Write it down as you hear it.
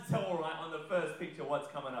picture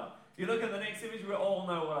what's coming up. You look at the next image, we all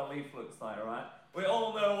know what a leaf looks like, right? We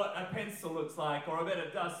all know what a pencil looks like, or a bit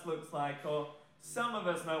of dust looks like, or some of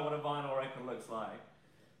us know what a vinyl record looks like.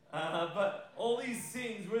 But all these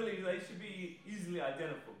things, really, they should be easily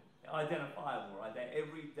identifiable, right? They're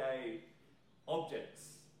everyday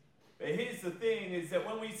objects. But here's the thing, is that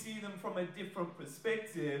when we see them from a different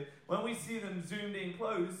perspective, when we see them zoomed in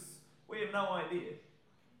close, we have no idea.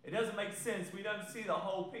 It doesn't make sense. We don't see the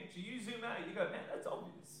whole picture. You zoom out, you go, man, that's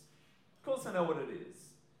obvious. Of course I know what it is.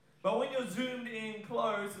 But when you're zoomed in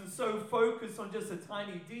close and so focused on just a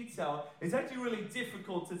tiny detail, it's actually really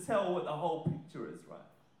difficult to tell what the whole picture is, right?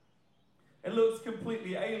 It looks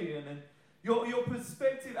completely alien, and your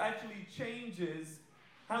perspective actually changes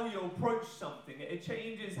how you approach something. It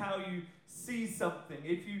changes how you see something.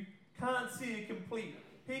 If you can't see a complete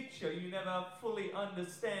picture, you never fully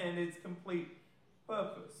understand its complete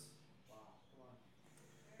purpose.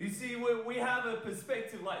 You see, we have a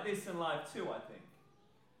perspective like this in life too, I think.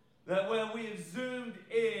 That where we have zoomed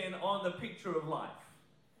in on the picture of life.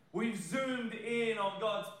 We've zoomed in on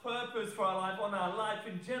God's purpose for our life, on our life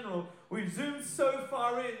in general. We've zoomed so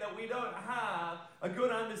far in that we don't have a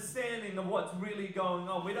good understanding of what's really going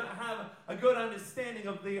on. We don't have a good understanding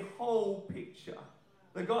of the whole picture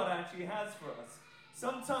that God actually has for us.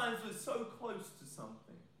 Sometimes we're so close to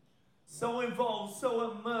something, so involved,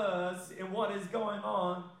 so immersed in what is going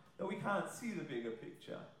on that we can't see the bigger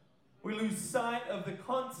picture. We lose sight of the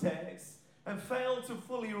context and fail to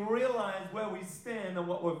fully realize where we stand and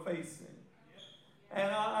what we're facing.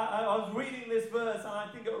 And I was reading this verse, and I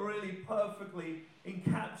think it really perfectly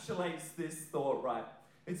encapsulates this thought, right?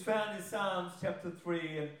 It's found in Psalms chapter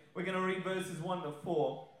 3, and we're going to read verses 1 to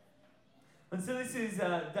 4. And so this is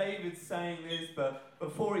David saying this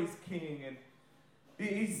before he's king, and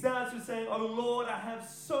he starts with saying, "Oh Lord, I have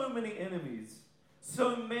so many enemies.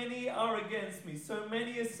 So many are against me. So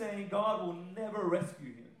many are saying God will never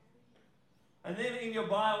rescue him." And then in your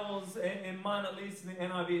Bibles, in mine at least, in the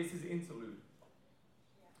NIV, it says interlude.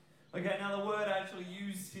 Okay, now the word actually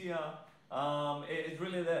used here is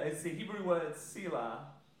really it's the Hebrew word selah.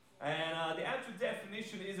 And the actual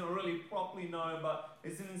definition isn't really properly known, but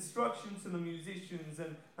it's an instruction to the musicians.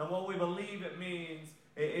 And what we believe it means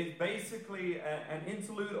is basically an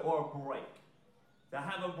interlude or a break. To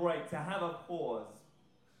have a break, to have a pause.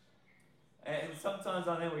 And sometimes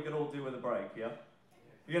I think we can all do with a break, yeah?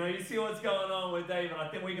 You know, you see what's going on with David. I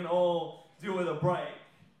think we can all do with a break.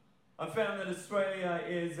 I found that Australia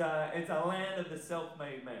is it's a land of the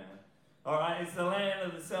self-made man. All right, it's the land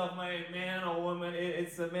of the self-made man or woman.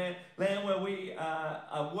 It's a land where we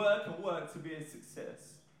work and work to be a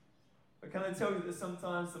success. But can I tell you that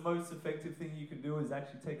sometimes the most effective thing you can do is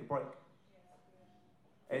actually take a break.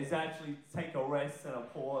 Is actually take a rest and a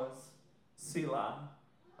pause, selah,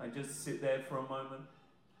 and just sit there for a moment.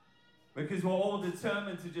 Because we're all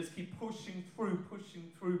determined to just keep pushing through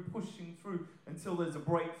until there's a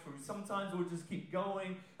breakthrough. Sometimes we'll just keep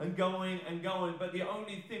going and going and going, but the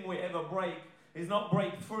only thing we ever break is not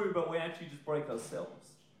break through, but we actually just break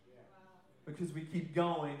ourselves. Because we keep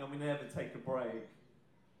going and we never take a break.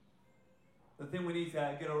 The thing we need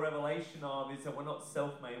to get a revelation of is that we're not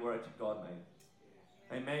self-made, we're actually God-made.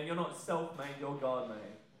 Amen. You're not self-made, you're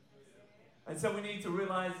God-made. And so we need to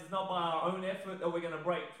realize it's not by our own effort that we're going to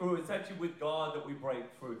break through. It's actually with God that we break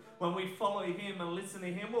through. When we follow Him and listen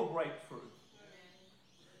to Him, we'll break through.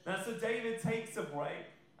 Now, so David takes a break,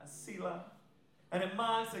 a selah, and it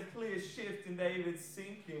marks a clear shift in David's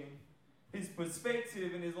thinking. His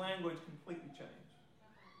perspective and his language completely change.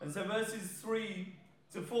 And so verses 3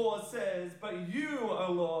 to 4 says, "But you,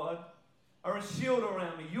 O Lord, are a shield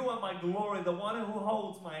around me. You are my glory, the one who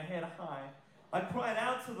holds my head high. I cried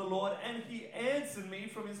out to the Lord, and He answered me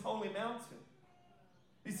from His holy mountain."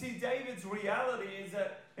 You see, David's reality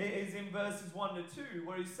is in verses 1 to 2,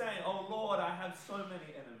 where he's saying, "Oh Lord, I have so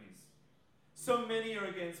many enemies. So many are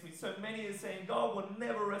against me. So many are saying God will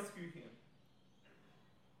never rescue him."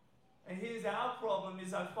 And here's our problem,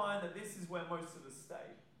 is I find that this is where most of us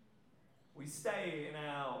stay. We stay in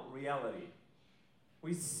our reality.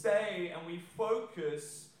 We stay and we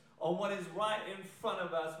focus on what is right in front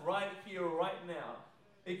of us, right here, right now.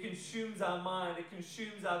 It consumes our mind. It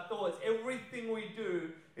consumes our thoughts. Everything we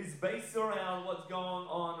do is based around what's going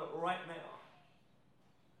on right now.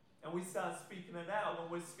 And we start speaking it out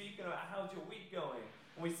when we're speaking about how's your week going.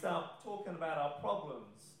 And we start talking about our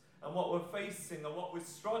problems and what we're facing and what we're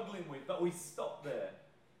struggling with. But we stop there.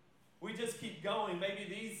 We just keep going. Maybe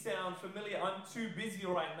these sound familiar. I'm too busy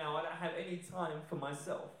right now. I don't have any time for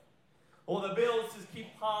myself. Or the bills just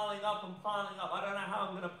keep piling up and piling up. I don't know how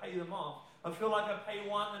I'm going to pay them off. I feel like I pay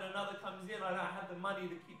one and another comes in. I don't have the money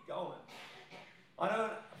to keep going. I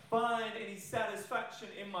don't find any satisfaction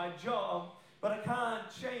in my job, but I can't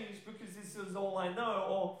change because this is all I know.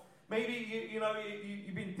 Or maybe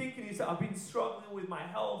you've been thinking yourself, I've been struggling with my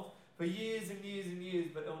health for years and years and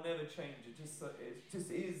years, but it'll never change. It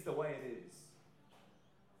just is the way it is.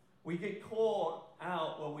 We get caught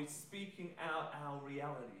out when we're speaking out our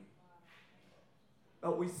reality.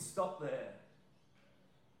 But we stop there.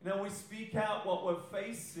 We speak out what we're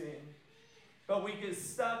facing, but we get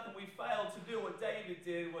stuck and we fail to do what David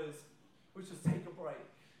did, which was take a break.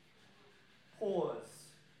 Pause.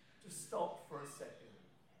 Just stop for a second.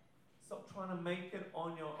 Stop trying to make it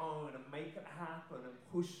on your own and make it happen and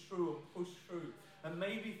push through. And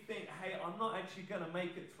maybe think, hey, I'm not actually going to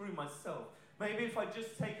make it through myself. Maybe if I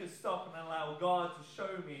just take a stop and allow God to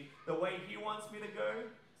show me the way He wants me to go,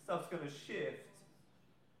 stuff's going to shift.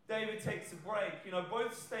 David takes a break.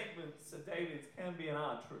 Both statements of David's can be and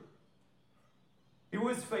are true. He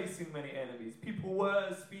was facing many enemies. People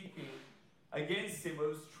were speaking against him. It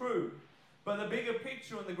was true. But the bigger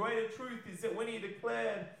picture and the greater truth is that when he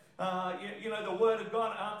declared the word of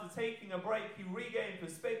God after taking a break, he regained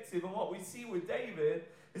perspective. And what we see with David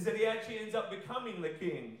is that he actually ends up becoming the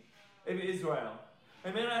king of Israel.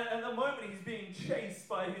 And then at the moment, he's being chased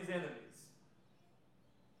by his enemies.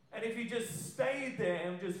 And if he just stayed there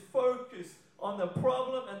and just focused on the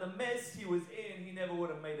problem and the mess he was in, he never would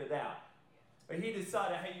have made it out. But he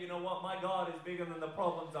decided, hey, you know what? My God is bigger than the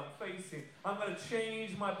problems I'm facing. I'm going to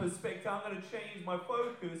change my perspective. I'm going to change my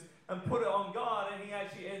focus and put it on God. And he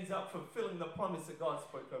actually ends up fulfilling the promise that God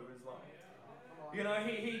spoke over his life.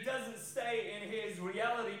 He doesn't stay in his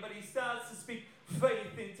reality, but he starts to speak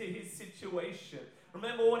faith into his situation.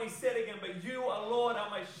 Remember what he said again, but you, O Lord, are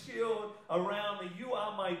my shield around me. You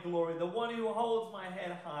are my glory, the one who holds my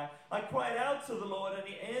head high. I cried out to the Lord, and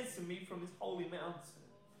he answered me from his holy mountain.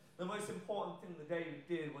 The most important thing that David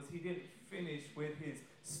did was he didn't finish with his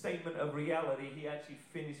statement of reality. He actually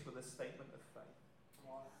finished with a statement of faith.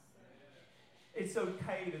 It's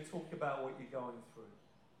okay to talk about what you're going through.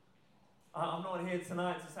 I'm not here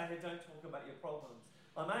tonight to say, hey, don't talk about your problems.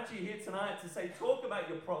 I'm actually here tonight to say, talk about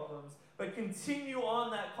your problems, but continue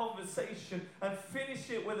on that conversation and finish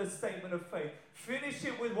it with a statement of faith. Finish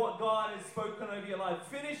it with what God has spoken over your life.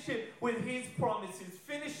 Finish it with His promises.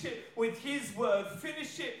 Finish it with His word.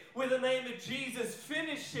 Finish it with the name of Jesus.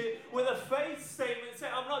 Finish it with a faith statement. Say,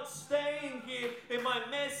 I'm not staying here in my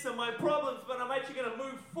mess and my problems, but I'm actually going to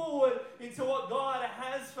move forward into what God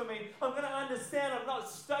has for me. I'm going to understand I'm not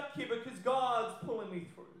stuck here because God's pulling me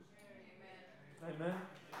through. Amen.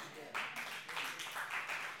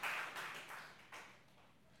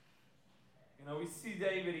 We see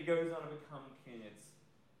David, he goes on to become king.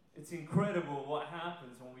 It's incredible what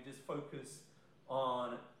happens when we just focus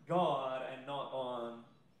on God and not on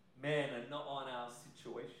men and not on our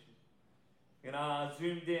situation. Our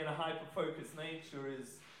zoomed in, hyper-focused nature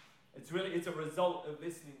it's a result of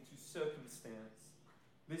listening to circumstance,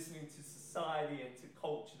 listening to society and to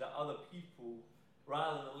culture, to other people,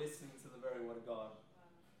 rather than listening to the very word of God.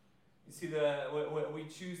 You see, we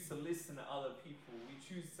choose to listen to other people. We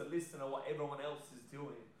choose to listen to what everyone else is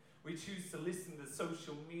doing. We choose to listen to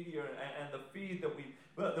social media and the feed that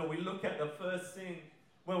we look at the first thing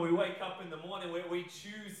when we wake up in the morning. We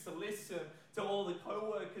choose to listen to all the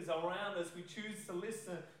co-workers around us. We choose to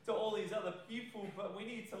listen to all these other people, but we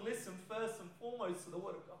need to listen first and foremost to the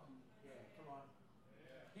word of God.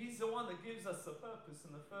 He's the one that gives us the purpose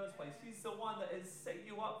in the first place. He's the one that has set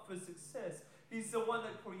you up for success. He's the one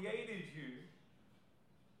that created you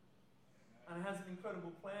and has an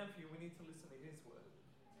incredible plan for you. We need to listen to His word.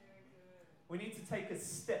 We need to take a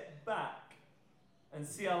step back and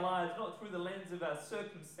see our lives not through the lens of our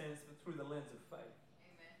circumstance, but through the lens of faith.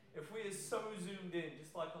 Amen. If we are so zoomed in,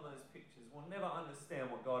 just like on those pictures, we'll never understand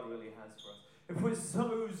what God really has for us. If we're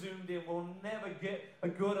so zoomed in, we'll never get a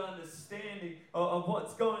good understanding of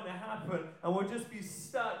what's going to happen. And we'll just be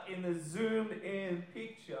stuck in the zoomed in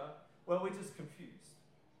picture where we're just confused.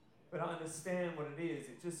 We don't understand what it is.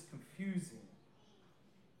 It's just confusing.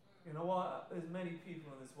 You know what? There's many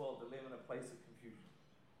people in this world that live in a place of confusion.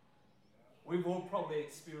 We've all probably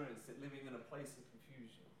experienced it, living in a place of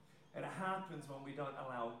confusion. And it happens when we don't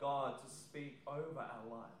allow God to speak over our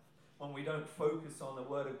life. When we don't focus on the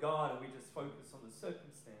word of God and we just focus on the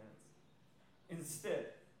circumstance. Instead,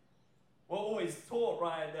 we're always taught,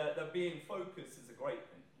 right, that being focused is a great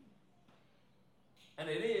thing. And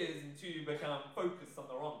it is until you become focused on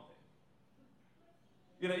the wrong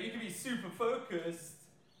thing. You can be super focused,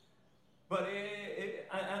 but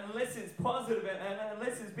unless it's positive and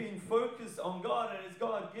unless it's being focused on God and it's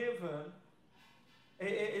God-given,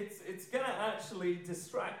 it's going to actually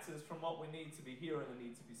distract us from what we need to be hearing and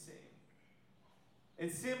need to be seeing.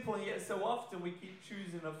 It's simple, and yet so often we keep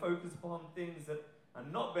choosing to focus upon things that are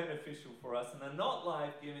not beneficial for us and are not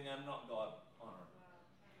life-giving and not God-honoring.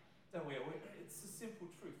 Don't we? It's a simple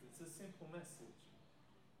truth. It's a simple message.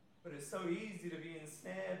 But it's so easy to be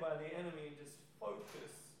ensnared by the enemy and just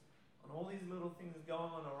focus on all these little things going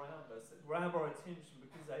on around us that grab our attention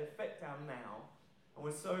because they affect our now. And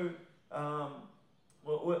we're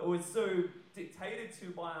so dictated to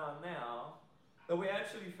by our now that we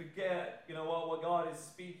actually forget, what God is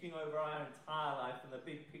speaking over our entire life and the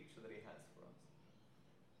big picture that He has for us.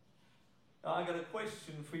 Now, I got a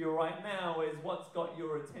question for you right now is what's got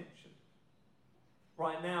your attention?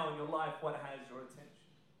 Right now in your life, what has your attention?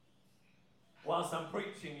 Whilst I'm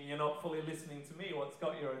preaching and you're not fully listening to me, what's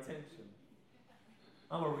got your attention?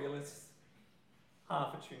 I'm a realist.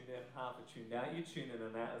 Half are tuned in, half are tuned out. You tune in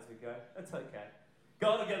and out as we go. That's okay.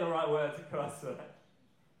 Got to get the right words across that.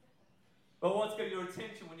 But what's got your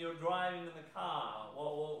attention when you're driving in the car?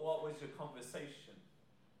 What was your conversation?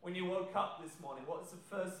 When you woke up this morning, what was the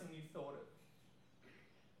first thing you thought of?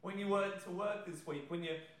 When you went to work this week, when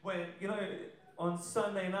on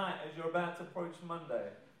Sunday night as you're about to approach Monday,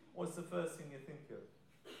 what's the first thing you think of?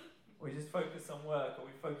 We just focus on work, or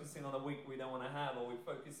we're focusing on the week we don't want to have, or we're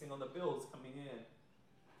focusing on the bills coming in.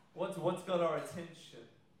 What's got our attention?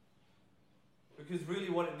 Because really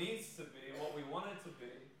what it needs to be, what we want it to be,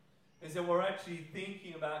 is that we're actually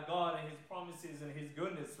thinking about God and His promises and His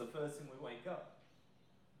goodness the first thing we wake up.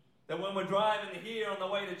 That when we're driving here on the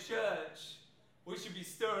way to church, we should be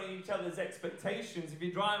stirring each other's expectations. If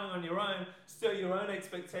you're driving on your own, stir your own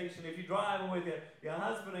expectation. If you're driving with your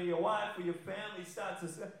husband or your wife or your family, start to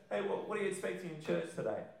say, hey, what are you expecting in church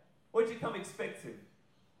today? What did you come expecting?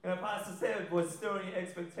 Pastor Seb was stirring your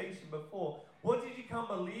expectation before. What did you come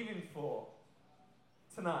believing for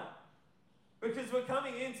tonight? Because we're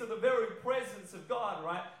coming into the very presence of God,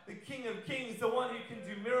 right? The King of Kings, the one who can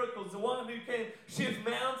do miracles, the one who can shift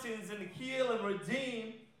mountains and heal and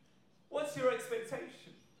redeem. What's your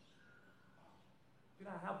expectation? If you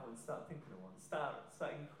don't have one, start thinking of one.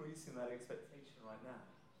 Start increasing that expectation right now.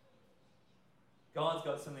 God's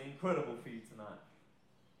got something incredible for you tonight.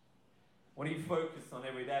 What are you focused on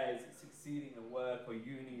every day? Is it succeeding at work or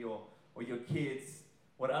uni or your kids?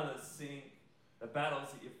 What others think? The battles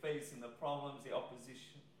that you're facing, the problems, the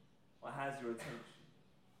opposition. What has your attention?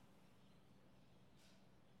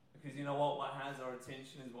 Because you know what? What has our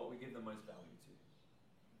attention is what we give the most value to.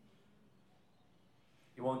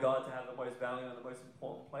 You want God to have the most value and the most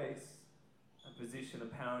important place and position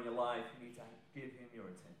and power in your life, you need to give Him your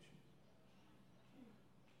attention.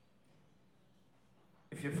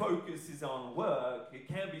 If your focus is on work, it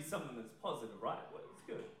can be something that's positive, right? Well, it's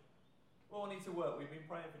good. Well, we need to work. We've been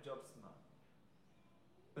praying for jobs tonight.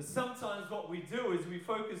 But sometimes what we do is we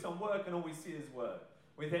focus on work and all we see is work.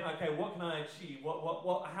 We think, okay, what can I achieve?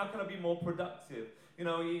 How can I be more productive?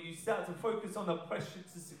 You start to focus on the pressure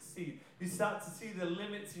to succeed. You start to see the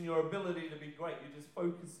limits in your ability to be great. You're just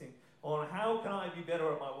focusing on how can I be better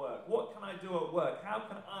at my work? What can I do at work? How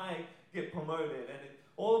can I get promoted? And it's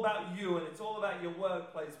all about you and it's all about your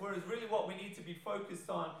workplace. Whereas really what we need to be focused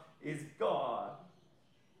on is God.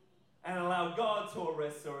 And allow God to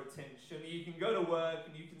arrest our attention. You can go to work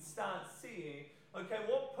and you can start seeing, okay,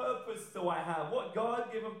 what purpose do I have? What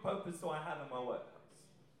God-given purpose do I have in my workplace?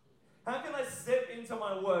 How can I step into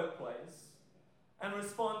my workplace and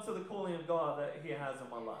respond to the calling of God that He has in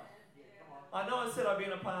my life? I know I said I've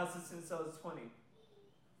been a pastor since I was 20.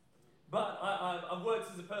 But I've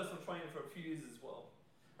worked as a personal trainer for a few years as well.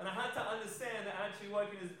 And I had to understand that actually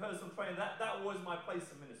working as a personal trainer, that was my place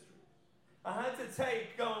of ministry. I had to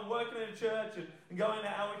go and work in a church and go into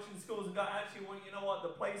outreach in schools and go, actually, well, you know what, the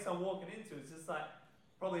place I'm walking into is just like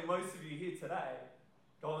probably most of you here today,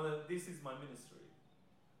 going, this is my ministry.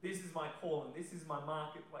 This is my calling. This is my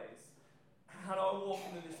marketplace. How do I walk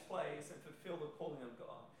into this place and fulfill the calling of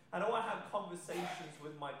God? How do I have conversations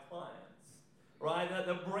with my clients, right,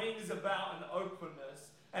 that brings about an openness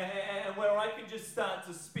and where I can just start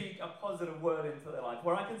to speak a positive word into their life,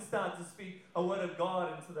 where I can start to speak a word of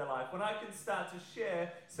God into their life, when I can start to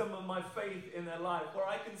share some of my faith in their life, where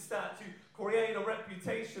I can start to create a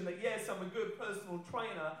reputation that, yes, I'm a good personal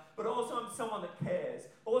trainer, but also I'm someone that cares.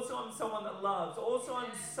 Also, I'm someone that loves. Also,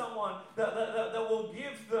 I'm someone that will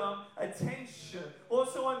give them attention.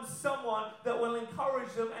 Also, I'm someone that will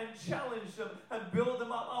encourage them and challenge them and build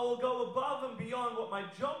them up. I will go above and beyond what my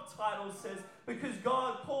job title says because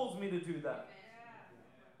God calls me to do that.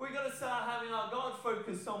 We've got to start having our God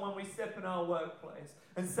focus on when we step in our workplace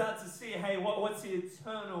and start to see, hey, what's the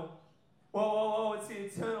eternal what's the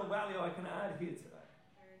eternal value I can add here today?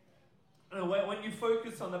 And when you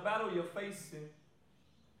focus on the battle you're facing,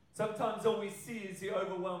 Sometimes all we see is the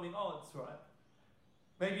overwhelming odds, right?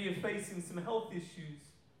 Maybe you're facing some health issues.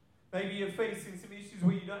 Maybe you're facing some issues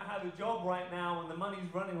where you don't have a job right now and the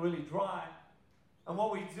money's running really dry. And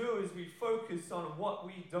what we do is we focus on what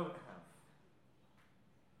we don't have.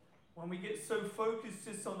 When we get so focused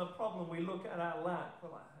just on the problem, we look at our lack.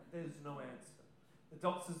 We're like, there's no answer. The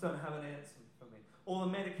doctors don't have an answer for me. All the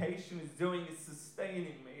medication is doing is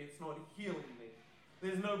sustaining me. It's not healing me.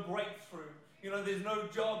 There's no breakthrough. There's no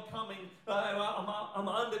job coming. I'm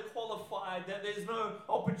underqualified. There's no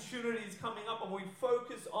opportunities coming up, and we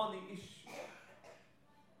focus on the issue.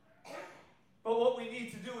 But what we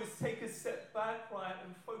need to do is take a step back, right,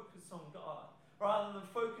 and focus on God. Rather than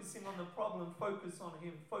focusing on the problem, focus on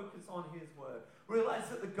Him. Focus on His Word. Realize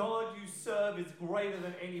that the God you serve is greater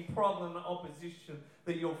than any problem and opposition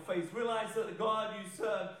that you'll face. Realize that the God you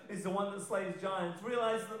serve is the one that slays giants.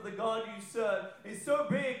 Realize that the God you serve is so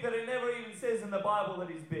big that it never even says in the Bible that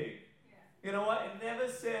He's big. Yeah. You know what? It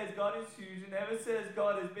never says God is huge. It never says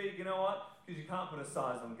God is big. You know what? Because you can't put a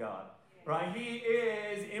size on God. Right? He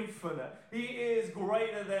is infinite. He is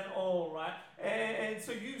greater than all, right? And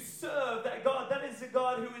so you serve that God. That is the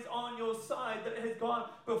God who is on your side, that has gone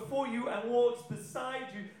before you and walks beside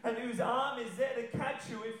you, and whose arm is there to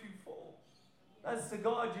catch you if you fall. That's the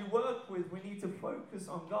God you work with. We need to focus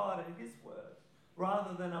on God and His Word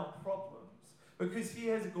rather than our problems. Because He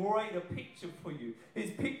has a greater picture for you. His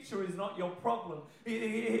picture is not your problem.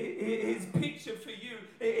 His picture for you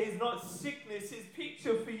is not sickness. His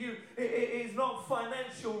picture for you is not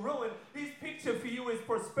financial ruin. His picture for you is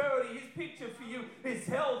prosperity. His picture for you is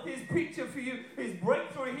health. His picture for you is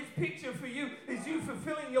breakthrough. His picture for you is you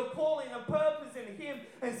fulfilling your calling and purpose in Him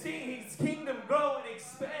and seeing His kingdom grow and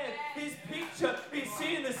expand. His picture is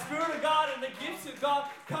seeing the Spirit of God and the gifts of God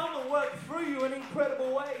come and work through you in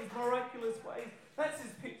incredible ways, miraculous ways. That's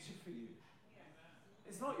His picture for you.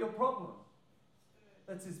 It's not your problem.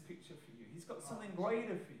 That's His picture for you. He's got something greater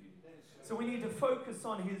for you. So we need to focus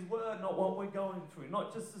on His Word, not what we're going through,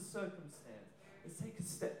 not just the circumstance. Let's take a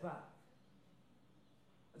step back.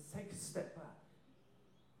 Let's take a step back.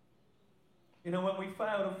 When we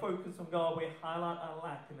fail to focus on God, we highlight our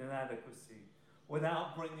lack and inadequacy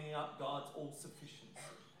without bringing up God's all-sufficiency.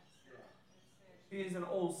 He is an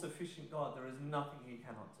all-sufficient God. There is nothing He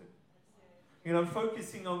cannot do.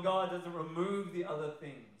 Focusing on God doesn't remove the other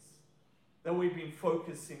things that we've been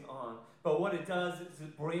focusing on. But what it does is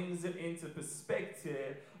it brings it into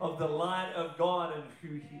perspective of the light of God and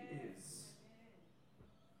who He is.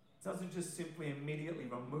 It doesn't just simply immediately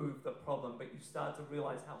remove the problem, but you start to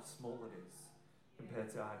realize how small it is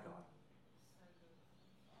compared to our God.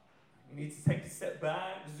 You need to take a step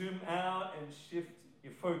back, zoom out, and shift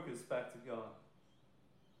your focus back to God.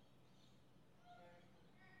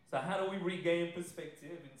 So how do we regain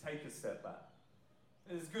perspective and take a step back?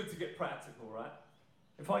 It's good to get practical, right?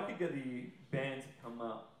 If I could get the band to come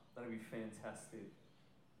up, that'd be fantastic.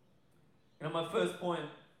 My first point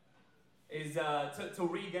is to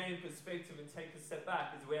regain perspective and take a step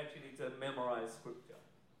back is we actually need to memorize Scripture.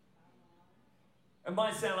 It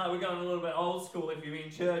might sound like we're going a little bit old school if you're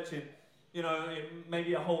in church and, maybe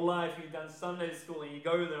your whole life you've done Sunday school and you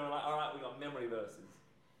go there and like, all right, we got memory verses.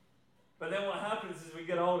 But then what happens is we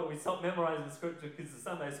get older, we stop memorizing Scripture because the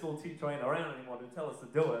Sunday school teacher ain't around anymore to tell us to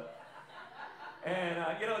do it. And,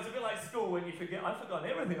 it's a bit like school when you forget. I've forgotten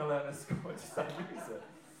everything I learned at school. I just don't use it.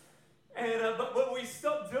 And, but we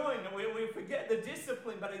stop doing it. We forget the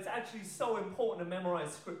discipline, but it's actually so important to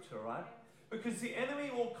memorize Scripture, right? Because the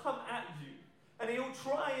enemy will come at you and he'll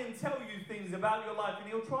try and tell you things about your life and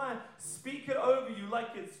he'll try and speak it over you like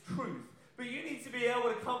it's truth. But you need to be able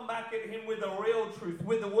to come back at him with the real truth,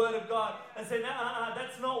 with the Word of God, and say, no,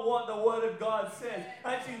 that's not what the Word of God says.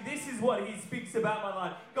 Actually, this is what He speaks about my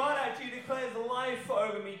life. God actually declares life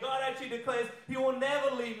over me. God actually declares He will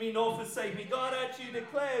never leave me nor forsake me. God actually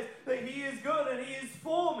declares that He is good and He is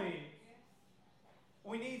for me.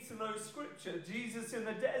 We need to know Scripture. Jesus in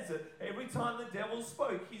the desert, every time the devil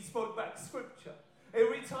spoke, He spoke back Scripture.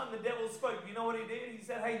 Every time the devil spoke, you know what He did? He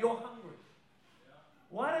said, hey, you're hungry.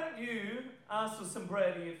 Why don't you ask for some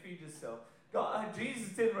bread and you feed yourself? Jesus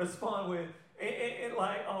didn't respond with,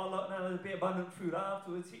 oh, look, now there'll be abundant food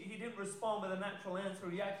afterwards. He didn't respond with a natural answer.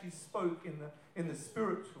 He actually spoke in the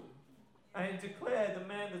spiritual. And he declared the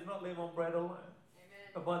man does not live on bread alone,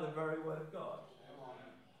 but by the very word of God.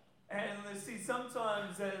 And see,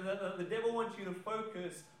 sometimes the devil wants you to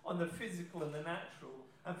focus on the physical and the natural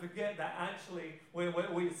and forget that actually we're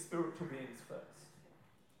spiritual beings first.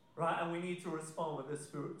 Right? And we need to respond with a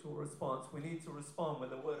spiritual response. We need to respond with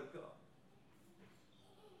the Word of God.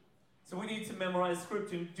 So we need to memorize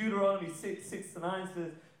Scripture. Deuteronomy 6:6-9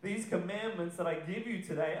 says, These commandments that I give you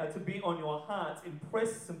today are to be on your hearts.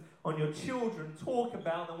 Impress them on your children. Talk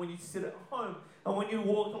about them when you sit at home and when you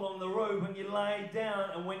walk along the road, when you lie down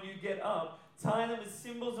and when you get up. Tie them as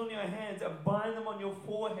symbols on your hands and bind them on your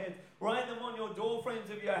forehead. Write them on your door frames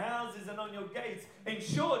of your houses and on your gates. In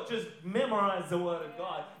short, just memorize the Word of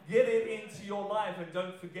God. Get it into your life and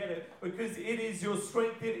don't forget it, because it is your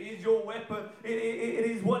strength. It is your weapon. It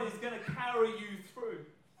is what is going to carry you through.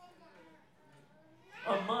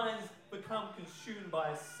 Our minds become consumed by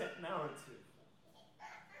a set narrative.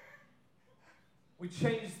 We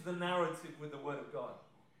change the narrative with the Word of God.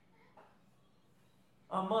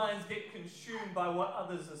 Our minds get consumed by what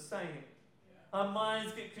others are saying. Our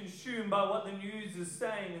minds get consumed by what the news is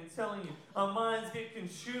saying and telling you. Our minds get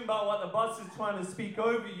consumed by what the boss is trying to speak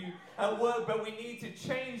over you at work. But we need to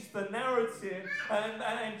change the narrative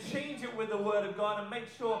and change it with the Word of God and make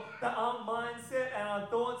sure that our mindset and our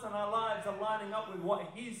thoughts and our lives are lining up with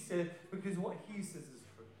what He said, because what He says is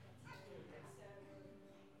true.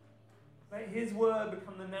 Let His Word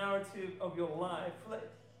become the narrative of your life.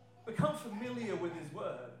 Become familiar with His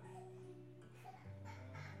Word.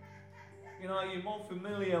 You know, you're more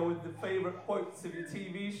familiar with the favorite quotes of your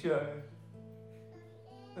TV show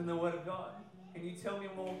than the Word of God. Can you tell me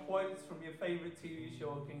more quotes from your favorite TV show,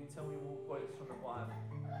 or can you tell me more quotes from the Bible?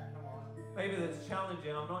 Maybe that's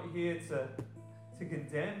challenging. I'm not here to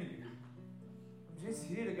condemn you. I'm just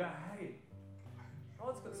here to go, hey,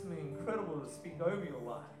 God's got something incredible to speak over your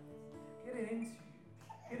life. Get it into you.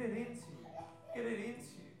 Get it into you. Get it into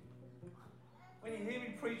you. When you hear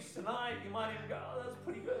me preach tonight, you might even go, oh, that's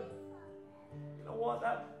pretty good. You know what?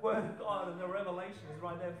 That Word of God and the revelation is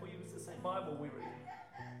right there for you. It's the same Bible we read.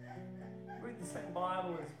 You read the same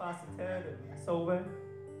Bible as Pastor Ted and Solveig.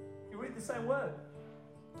 You read the same Word.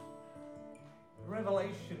 The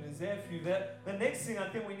revelation is there for you. The next thing I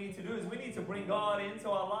think we need to do is we need to bring God into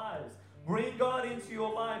our lives. Bring God into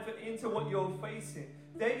your life and into what you're facing.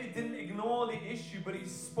 David didn't ignore the issue, but he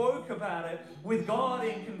spoke about it with God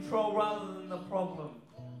in control rather than the problem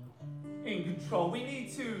in control. We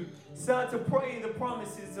need to start to pray the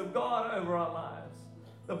promises of God over our lives.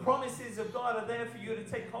 The promises of God are there for you to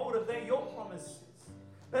take hold of. They're your promises.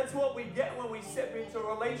 That's what we get when we step into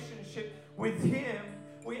a relationship with Him.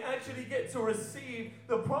 We actually get to receive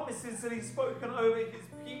the promises that He's spoken over His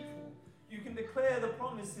people. You can declare the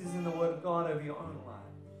promises in the Word of God over your own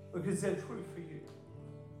life because they're true for you.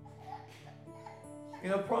 You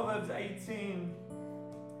know, Proverbs 18,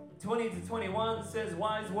 20 to 21 says,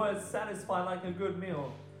 wise words satisfy like a good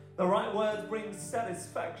meal. The right words bring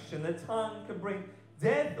satisfaction. The tongue can bring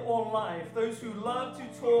death or life. Those who love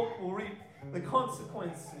to talk will reap the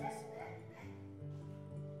consequences.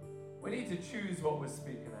 We need to choose what we're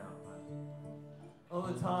speaking out. Right? All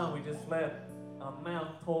the time we just let our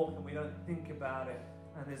mouth talk and we don't think about it,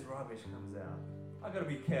 and this rubbish comes out. I've got to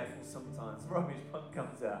be careful sometimes. Rubbish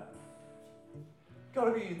comes out. Got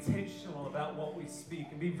to be intentional about what we speak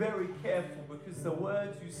and be very careful, because the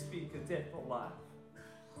words you speak are death or life.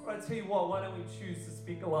 But I tell you what, why don't we choose to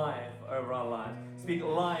speak life over our lives? Speak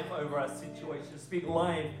life over our situation. Speak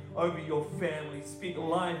life over your family. Speak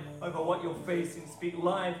life over what you're facing. Speak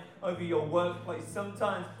life over your workplace.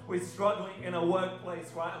 Sometimes we're struggling in a workplace,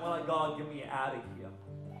 right? And we're like, God, get me out of here.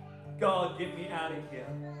 God, get me out of here.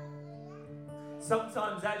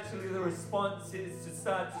 Sometimes actually the response is to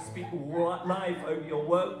start to speak life over your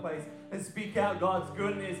workplace and speak out God's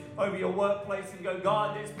goodness over your workplace and go,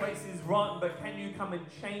 God, this place is rotten, but can you come and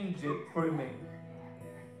change it through me?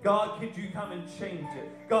 God, could you come and change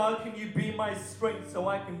it? God, can you be my strength so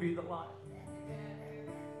I can be the light?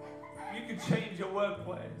 You can change your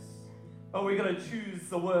workplace, but we've got to choose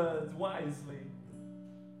the words wisely.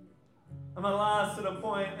 And my last sort of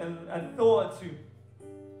point and thought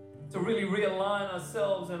to really realign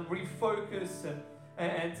ourselves and refocus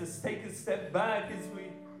and to take a step back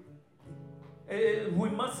is we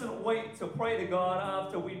mustn't wait to pray to God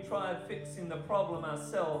after we've tried fixing the problem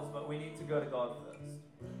ourselves, but we need to go to God first.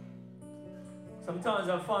 Sometimes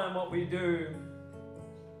I find what we do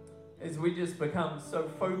is we just become so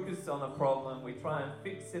focused on a problem, we try and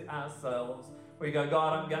fix it ourselves. We go,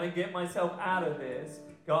 God, I'm going to get myself out of this,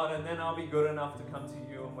 God, and then I'll be good enough to come to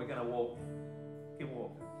you, and we're going to keep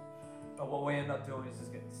walking. But what we end up doing is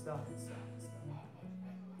just getting stuck and stuck and stuck.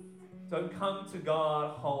 Don't come to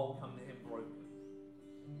God whole, come to Him broken.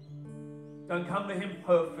 Don't come to Him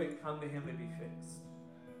perfect, come to Him to be fixed.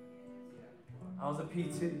 I was a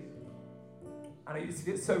PT, and I used to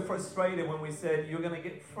get so frustrated when we said, you're going to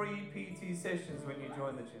get free PT sessions when you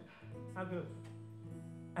join the gym. How good.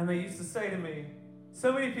 And they used to say to me,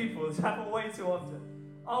 so many people, this happens way too often,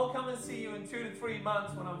 I'll come and see you in 2 to 3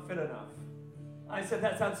 months when I'm fit enough. I said,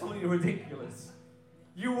 that's absolutely ridiculous.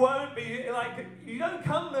 You won't be, like, you don't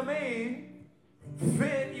come to me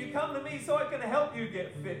fit. You come to me so I can help you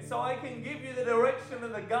get fit, so I can give you the direction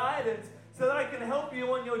and the guidance, so that I can help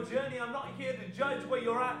you on your journey. I'm not here to judge where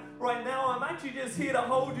you're at right now. I'm actually just here to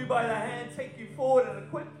hold you by the hand, take you forward, and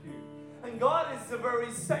equip you. And God is the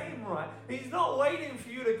very same, right? He's not waiting for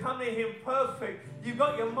you to come to Him perfect. You've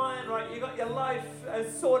got your mind right. You've got your life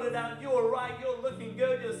sorted out. You're right. You're looking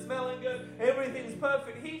good. You're smelling good. Everything's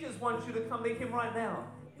perfect. He just wants you to come to Him right now.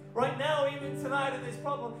 Right now, even tonight in this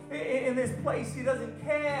problem, in this place, He doesn't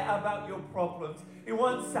care about your problems. He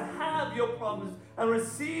wants to have your problems and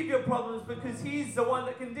receive your problems, because He's the one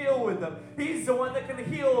that can deal with them. He's the one that can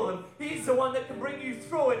heal them. He's the one that can bring you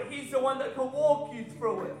through it. He's the one that can walk you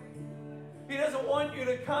through it. He doesn't want you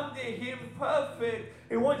to come to Him perfect.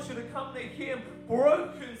 He wants you to come to Him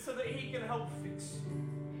broken, so that He can help fix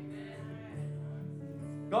you.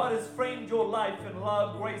 God has framed your life in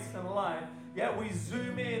love, grace, and life. Yet we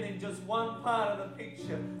zoom in just one part of the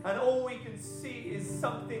picture, and all we can see is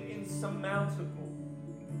something insurmountable.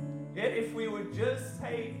 Yet if we would just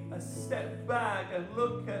take a step back and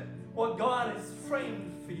look at what God has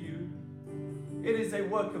framed for you, it is a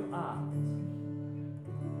work of art.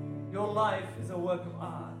 Your life is a work of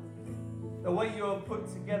art. The way you are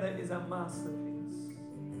put together is a masterpiece.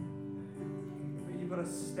 But you've got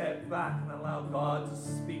to step back and allow God to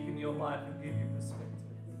speak in your life and give you perspective.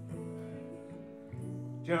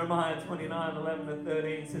 Jeremiah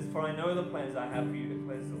 29:11-13 says, "For I know the plans I have for you,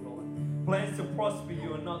 declares the Lord. Plans to prosper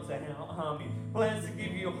you and not to harm you. Plans to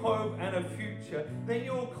give you hope and a future. Then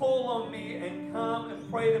you will call on me and come and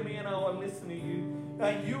pray to me, and I will listen to you.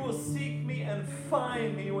 You will seek me and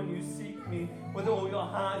find me when you seek me with all your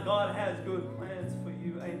heart." God has good plans for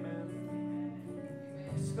you. Amen.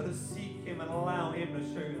 You just got to seek Him and allow Him to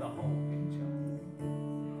show you the whole picture.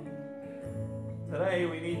 Today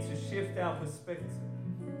we need to shift our perspective.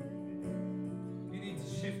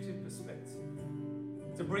 Shift your perspective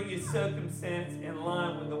to bring your circumstance in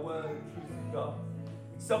line with the word and truth of God.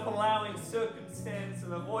 Stop allowing circumstance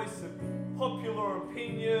and the voice of popular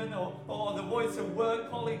opinion or the voice of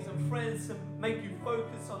work colleagues and friends to make you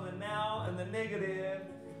focus on the now and the negative,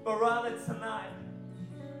 but rather tonight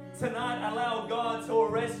allow God to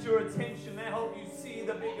arrest your attention, to help you see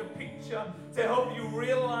the bigger picture, to help you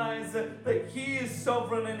realize that He is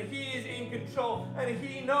sovereign and He is in control and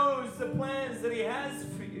He knows the plans that He has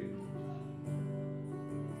for you.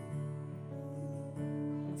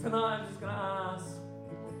 And tonight I'm just going to ask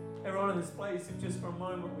everyone in this place if just for a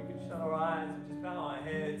moment we can shut our eyes and just bow our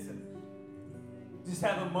heads and just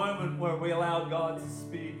have a moment where we allow God to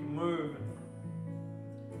speak and move.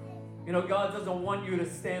 You know, God doesn't want you to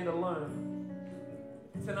stand alone.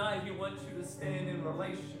 Tonight, He wants you to stand in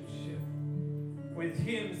relationship with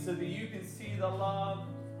Him so that you can see the love,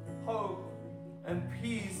 hope, and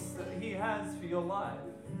peace that He has for your life.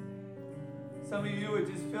 Some of you, it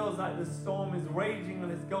just feels like the storm is raging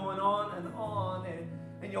and it's going on,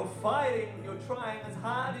 and you're fighting, you're trying as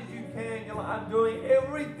hard as you can. You're like, I'm doing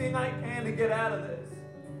everything I can to get out of this.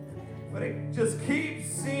 But it just keeps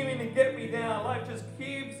seeming to get me down. Life just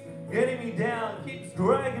keeps getting me down, keeps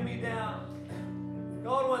dragging me down.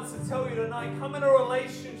 God wants to tell you tonight, come in a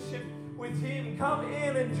relationship with Him. Come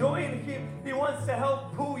in and join Him. He wants to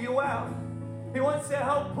help pull you out. He wants to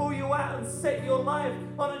help pull you out and set your life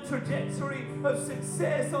on a trajectory of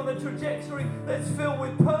success, on a trajectory that's filled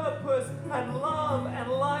with purpose and love and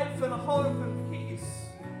life and hope and peace.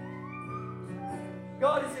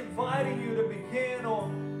 God is inviting you to begin or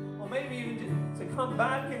maybe even to come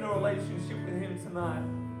back in a relationship with Him tonight.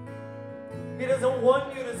 He doesn't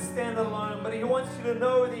want you to stand alone, but He wants you to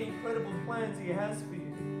know the incredible plans He has for you.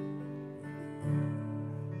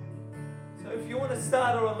 So if you want to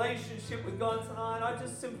start a relationship with God tonight, I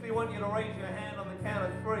just simply want you to raise your hand on the count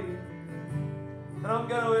of 3. And I'm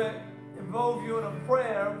going to involve you in a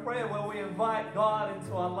prayer where we invite God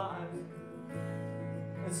into our lives.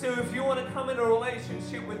 And so if you want to come into a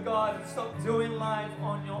relationship with God and stop doing life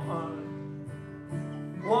on your own.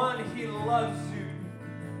 1, He loves you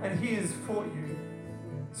and He is for you.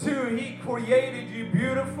 2, He created you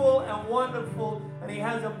beautiful and wonderful and He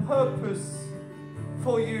has a purpose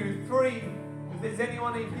for you. 3, if there's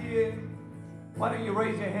anyone in here, why don't you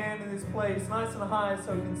raise your hand in this place, nice and high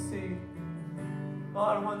so we can see.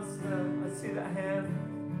 God wants to, I see that hand.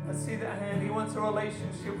 I see that hand. He wants a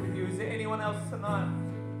relationship with you. Is there anyone else tonight?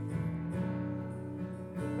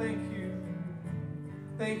 Thank you.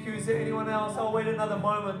 Thank you. Is there anyone else? I'll wait another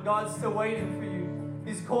moment. God's still waiting for you.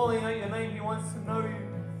 He's calling out your name. He wants to know you.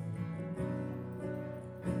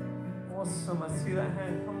 Awesome. I see that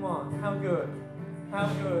hand. Come on. How good. How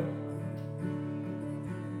good.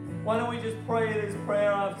 Why don't we just pray this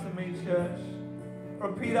prayer after me, church?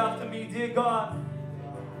 Repeat after me. Dear God,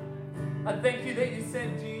 I thank you that you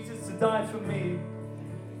sent Jesus to die for me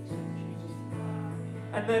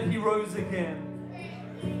and that he rose again.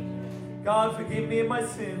 God, forgive me of my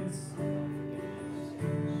sins.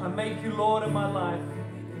 I make you Lord of my life.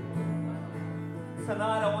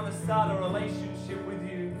 Tonight I want to start a relationship with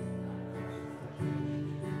you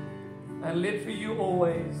and live for you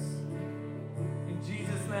always. In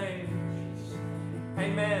Jesus' name,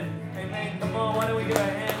 amen. Amen. Come on, why don't we give a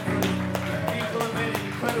hand for people who made an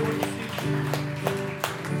incredible decision.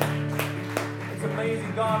 It's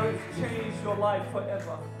amazing. God has changed your life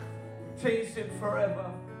forever. Changed it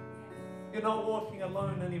forever. You're not walking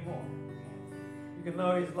alone anymore. You can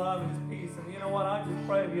know his love and his peace. And you know what? I just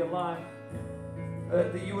pray over your life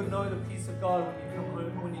that you would know the peace of God when you come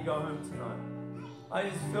home, when you go home tonight. I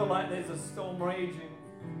just feel like there's a storm raging.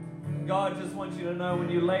 And God just wants you to know when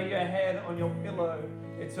you lay your head on your pillow,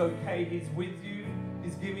 it's okay. He's with you.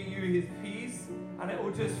 He's giving you his peace. And it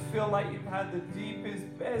will just feel like you've had the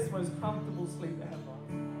deepest, best, most comfortable sleep ever.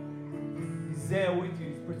 He's there with you.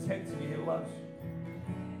 He's protecting you. He loves you.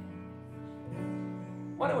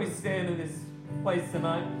 Why don't we stand in this place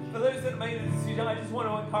tonight? For those that made a decision, I just want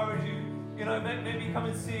to encourage you. You know, maybe come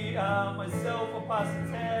and see myself or Pastor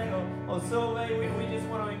Ted or Sylvain. We just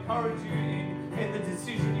want to encourage you in the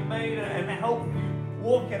decision you made and help you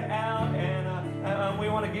walk it out. And we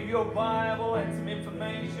want to give you a Bible and some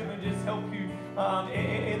information and just help you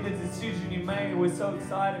in the decision you made. We're so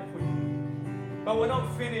excited for you. But we're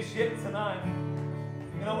not finished yet tonight.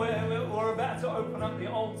 You know, we're about to open up the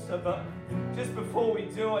altar, but just before we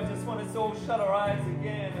do, I just want us all shut our eyes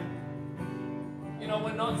again. And, you know,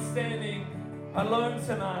 we're not standing alone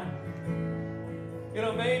tonight. You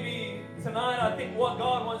know, maybe tonight I think what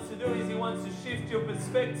God wants to do is he wants to shift your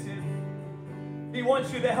perspective. He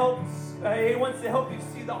wants you to help, he wants to help you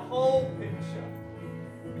see the whole picture.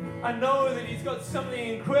 I know that he's got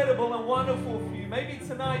something incredible and wonderful for you. Maybe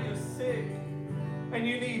tonight you're sick and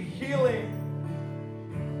you need healing.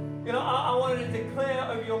 You know, I wanted to declare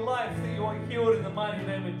over your life that you are healed in the mighty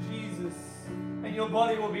name of Jesus. And your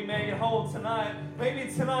body will be made whole tonight.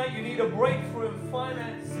 Maybe tonight you need a breakthrough in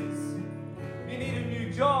finances. You need a new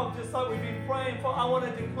job, just like we've been praying for. I want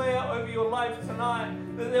to declare over your life tonight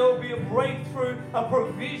that there will be a breakthrough, a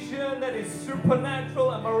provision that is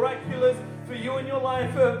supernatural and miraculous for you in your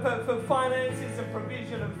life, for finances and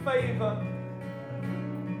provision and favor.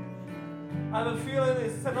 I have a feeling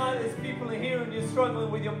this tonight there's people in here and you're struggling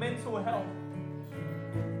with your mental health.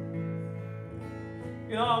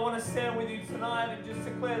 You know, I want to stand with you tonight and just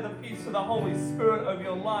declare the peace of the Holy Spirit over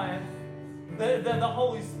your life. That the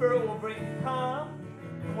Holy Spirit will bring calm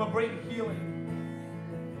and will bring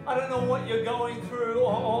healing. I don't know what you're going through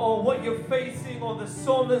or what you're facing or the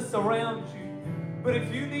storm that's around you. But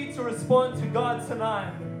if you need to respond to God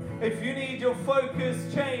tonight, if you need your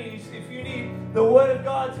focus changed, if you need the Word of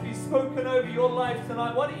God to be spoken over your life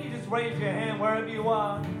tonight, why don't you just raise your hand wherever you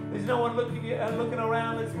are? There's no one looking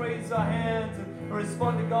around. Let's raise our hands and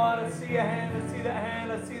respond to God. I see your hand. I see that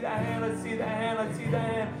hand. I see that hand. I see that hand. I see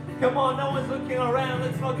that hand. Come on, no one's looking around.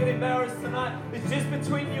 Let's not get embarrassed tonight. It's just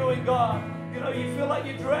between you and God. You know, you feel like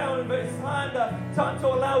you're drowning, but it's time to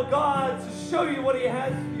allow God to show you what he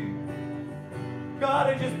has for you.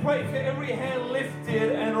 God, I just pray for every hand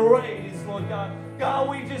lifted and raised, Lord God. God,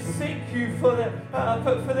 we just thank you for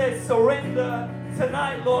their surrender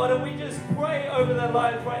tonight, Lord, and we just pray over their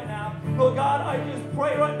lives right now. Lord God, I just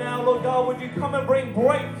pray right now, Lord God, would you come and bring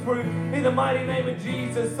breakthrough in the mighty name of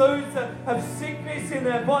Jesus. Those that have sickness in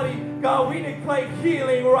their body, God, we declare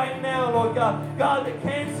healing right now, Lord God. God, the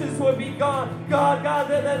cancers will be gone. God, that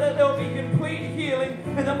there will be complete healing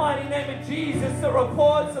in the mighty name of Jesus. The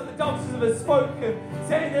reports that the doctors have spoken,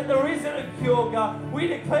 saying that there isn't a cure, God. We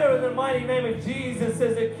declare in the mighty name of Jesus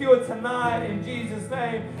there's a cure tonight in Jesus'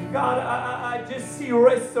 name. God, I just see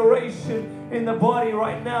restoration in the body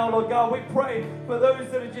right now, Lord God. We pray for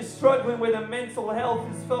those that are just struggling with their mental health.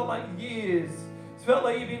 It's felt like years. It's felt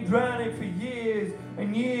like you've been drowning for years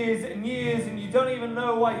and years and years, and you don't even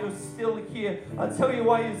know why you're still here. I'll tell you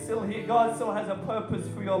why you're still here. God still has a purpose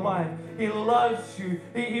for your life. He loves you.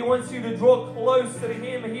 He wants you to draw closer to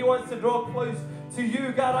him. He wants to draw close to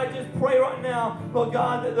you, God. I just pray right now, Lord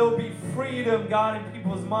God, that there will be freedom, God, in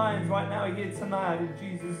people's minds right now here tonight in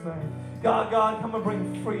Jesus' name. God, come and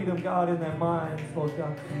bring freedom, God, in their minds, Lord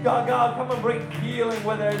God. God, come and bring healing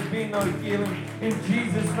where there has been no healing. In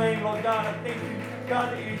Jesus' name, Lord God, I thank you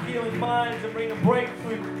God, that you're healing minds and bring a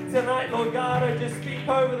breakthrough tonight, Lord God. I just speak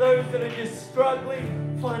over those that are just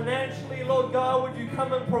struggling financially, Lord God. Would you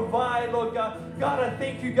come and provide, Lord God? God, I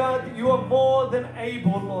thank you, God, that you are more than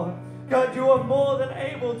able, Lord. God, you are more than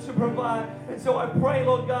able to provide. And so I pray,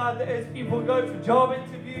 Lord God, that as people go for job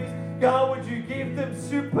interviews, God, would you give them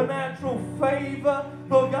supernatural favor,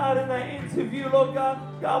 Lord God, in that interview, Lord God.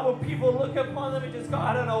 God, will people look upon them and just go,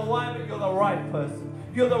 I don't know why, but you're the right person.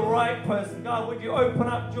 You're the right person. God, would you open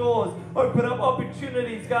up doors, open up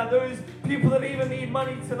opportunities, God. Those people that even need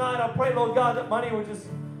money tonight, I pray, Lord God, that money would just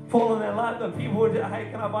fall in their lap, that people would, hey,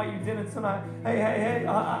 can I buy you dinner tonight? Hey,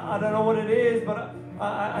 I don't know what it is, but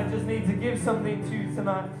I just need to give something to you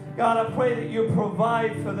tonight. God, I pray that you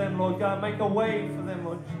provide for them, Lord God. Make a way for them,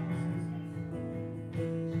 Lord Jesus.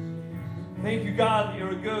 Thank you, God, that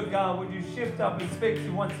you're a good God. Would you shift our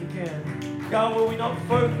perspective once again? God, will we not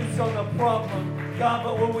focus on the problem, God,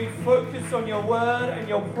 but will we focus on your word and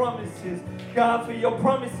your promises? God, for your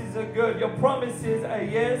promises are good. Your promises are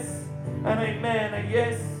yes and amen. A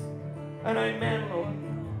yes and amen,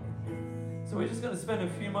 Lord. So we're just going to spend a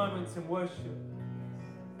few moments in worship.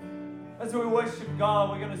 As we worship God,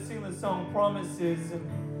 we're going to sing the song Promises,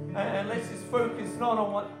 and let's just focus not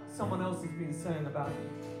on what someone else has been saying about you.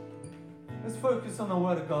 Let's focus on the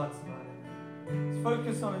Word of God tonight. Let's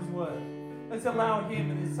focus on His Word. Let's allow Him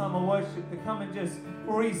in this time of worship to come and just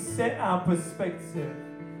reset our perspective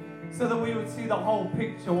so that we would see the whole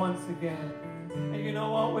picture once again. And you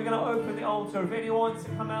know what? We're going to open the altar. If anyone wants to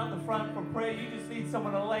come out the front for prayer, you just need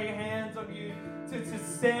someone to lay hands on you, to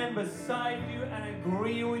stand beside you and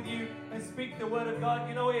agree with you and speak the word of God.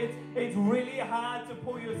 You know, it's really hard to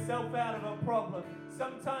pull yourself out of a problem.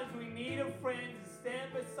 Sometimes we need a friend to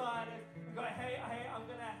stand beside us and go, hey, I'm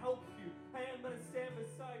going to help you. Hey, I'm going to stand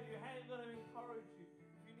beside you. Hey, I'm going to encourage you.